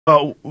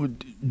Oh,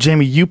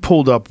 Jamie, you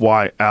pulled up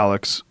why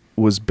Alex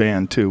was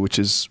banned too, which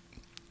is,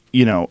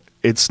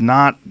 it's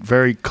not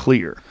very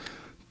clear.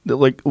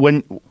 Like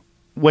when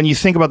you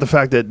think about the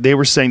fact that they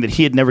were saying that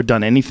he had never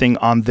done anything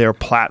on their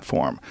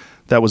platform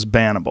that was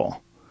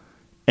bannable.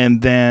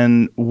 And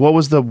then what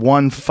was the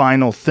one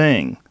final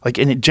thing?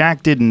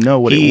 Jack didn't know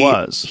what it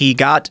was. He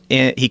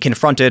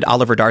confronted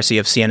Oliver Darcy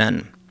of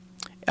CNN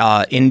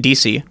in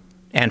D.C.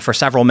 and for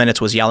several minutes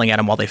was yelling at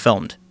him while they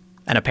filmed.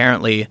 And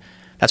apparently,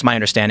 that's my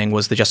understanding,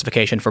 was the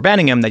justification for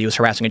banning him, that he was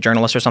harassing a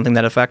journalist or something to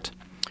that effect,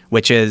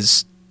 which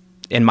is,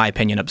 in my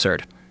opinion,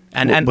 absurd.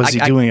 And was he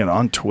doing it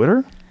on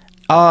Twitter?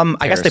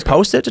 I guess they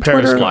posted it to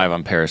Twitter. Live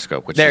on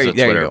Periscope, which is a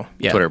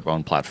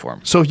Twitter-owned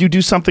platform. So if you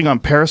do something on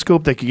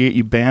Periscope that could get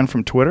you banned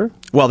from Twitter?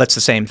 Well, that's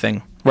the same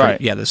thing. Right.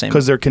 Yeah, the same.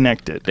 Because they're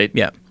connected.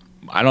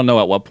 I don't know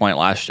at what point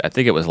I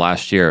think it was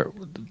last year,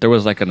 there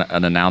was like an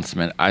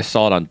announcement. I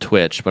saw it on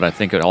Twitch, but I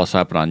think it also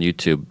happened on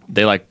YouTube.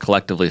 They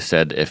collectively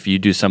said, if you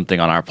do something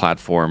on our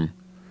platform,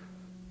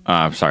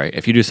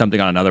 if you do something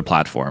on another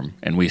platform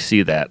and we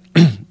see that,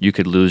 you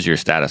could lose your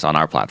status on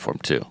our platform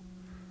too.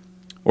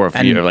 Or if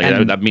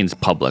that means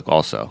public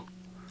also.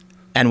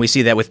 And we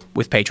see that with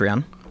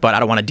Patreon, but I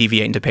don't want to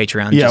deviate into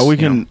Patreon. Yeah, we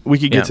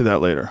could get to that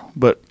later.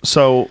 But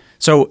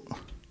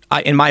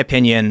in my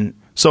opinion,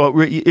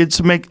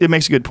 it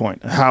makes a good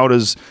point. How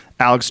does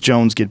Alex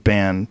Jones get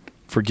banned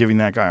for giving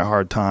that guy a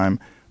hard time,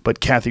 but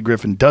Kathy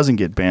Griffin doesn't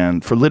get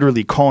banned for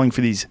literally calling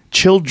for these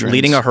children,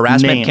 leading a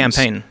harassment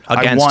campaign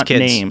against kids?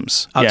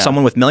 Names.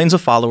 Someone with millions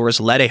of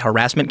followers led a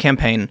harassment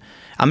campaign.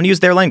 I'm going to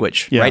use their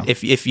language, right?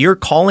 If you're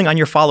calling on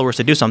your followers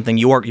to do something,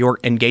 you're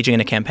engaging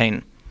in a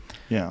campaign.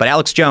 Yeah. But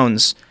Alex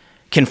Jones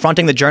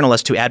confronting the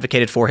journalist who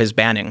advocated for his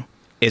banning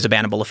is a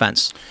bannable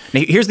offense.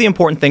 Now, here's the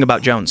important thing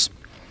about Jones.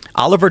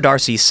 Oliver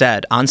Darcy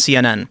said on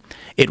CNN,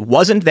 it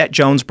wasn't that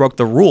Jones broke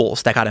the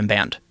rules that got him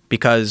banned,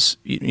 because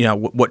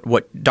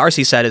what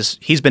Darcy said is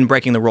he's been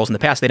breaking the rules in the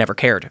past. They never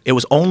cared. It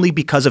was only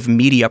because of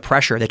media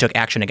pressure they took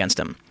action against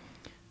him.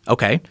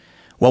 Okay.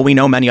 Well, we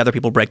know many other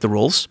people break the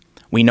rules.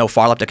 We know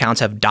far-left accounts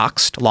have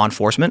doxed law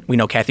enforcement. We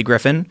know Kathy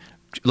Griffin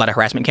led a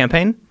harassment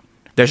campaign.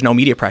 There's no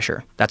media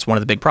pressure. That's one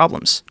of the big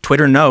problems.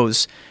 Twitter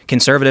knows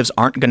conservatives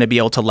aren't going to be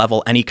able to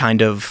level any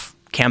kind of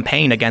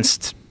campaign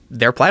against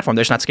their platform.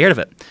 They're just not scared of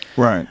it.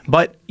 Right.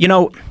 But,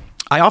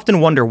 I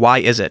often wonder, why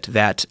is it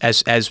that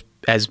as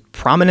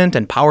prominent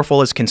and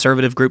powerful as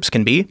conservative groups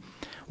can be,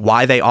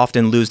 why they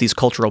often lose these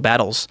cultural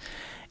battles?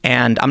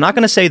 And I'm not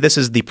going to say this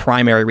is the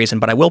primary reason,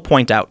 but I will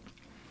point out,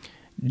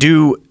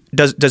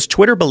 does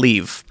Twitter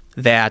believe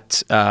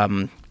that,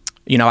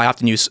 I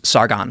often use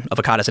Sargon of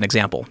Akkad as an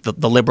example,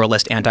 the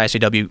liberalist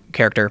anti-SJW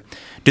character.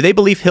 Do they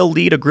believe he'll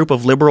lead a group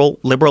of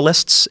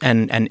liberalists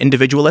and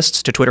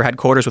individualists to Twitter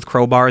headquarters with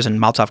crowbars and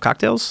Molotov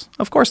cocktails?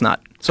 Of course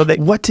not. So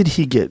what did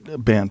he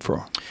get banned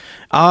for?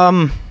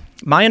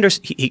 My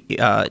understanding,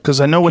 because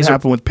I know what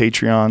happened with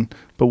Patreon,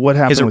 but what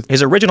happened with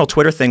his original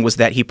Twitter thing was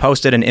that he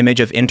posted an image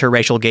of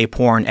interracial gay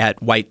porn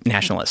at white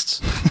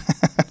nationalists.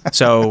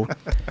 So.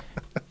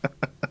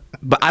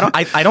 But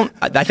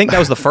I think that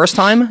was the first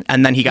time,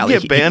 and then he got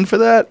banned for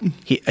that.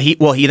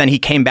 He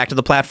came back to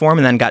the platform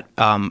and then got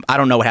I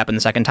don't know what happened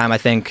the second time. I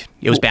think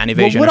it was ban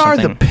evasion. What or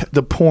something. are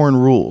the porn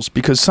rules?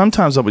 Because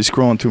sometimes I'll be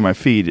scrolling through my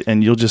feed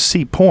and you'll just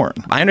see porn.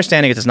 My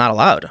understanding is it's not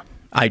allowed.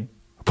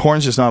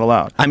 Porn's just not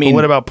allowed. I mean, but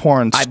what about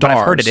porn stars? But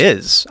I've heard it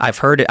is. I've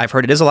heard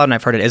it is allowed, and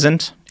I've heard it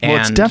isn't. Well,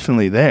 it's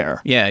definitely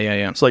there. Yeah.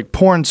 It's like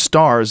porn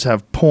stars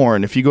have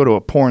porn. If you go to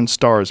a porn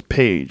stars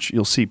page,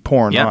 you'll see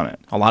porn on it.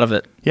 A lot of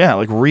it. Yeah,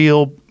 like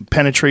real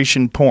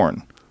penetration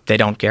porn. They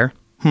don't care.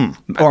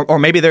 Or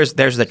maybe there's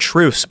the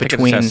truce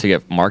between. It has to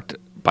get marked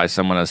by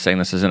someone as saying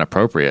this is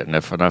inappropriate, and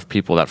if enough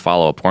people that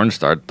follow a porn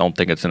star don't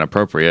think it's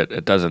inappropriate,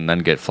 it doesn't then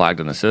get flagged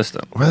in the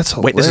system. Well, that's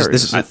hilarious.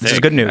 Wait, this is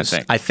good news.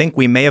 I think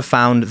we may have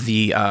found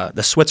the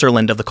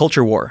Switzerland of the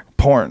culture war.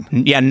 Porn.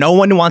 Yeah, no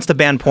one wants to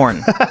ban porn.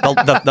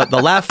 The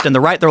left and the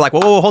right, they're like,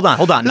 whoa, hold on.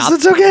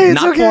 It's okay.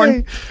 It's okay.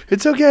 Porn.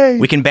 It's okay.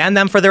 We can ban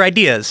them for their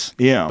ideas.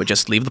 Yeah. But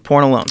just leave the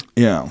porn alone.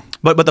 Yeah.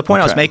 But the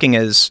point I was making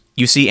is,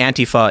 you see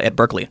Antifa at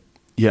Berkeley.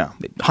 Yeah.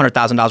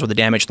 $100,000 worth of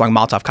damage, throwing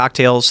Molotov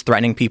cocktails,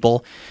 threatening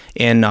people.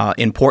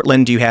 In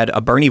Portland, you had a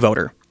Bernie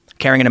voter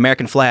carrying an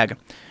American flag.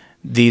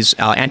 These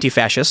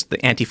anti-fascists, the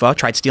Antifa,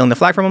 tried stealing the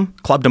flag from him,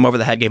 clubbed him over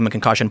the head, gave him a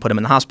concussion, put him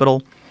in the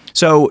hospital.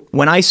 So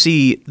when I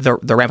see the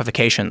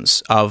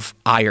ramifications of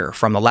ire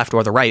from the left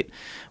or the right,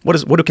 what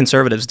do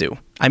conservatives do?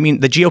 I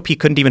mean, the GOP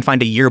couldn't even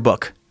find a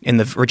yearbook in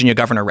the Virginia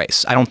governor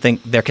race. I don't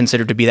think they're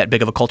considered to be that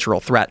big of a cultural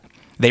threat.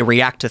 They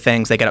react to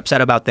things, they get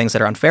upset about things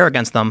that are unfair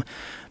against them,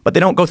 but they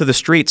don't go through the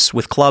streets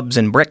with clubs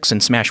and bricks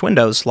and smash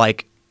windows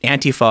like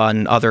Antifa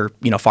and other,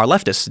 far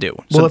leftists do.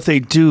 Well, if they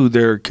do,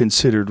 they're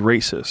considered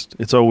racist.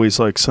 It's always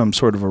like some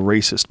sort of a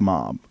racist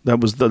mob.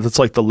 That's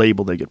like the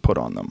label they get put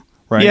on them,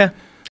 right? Yeah.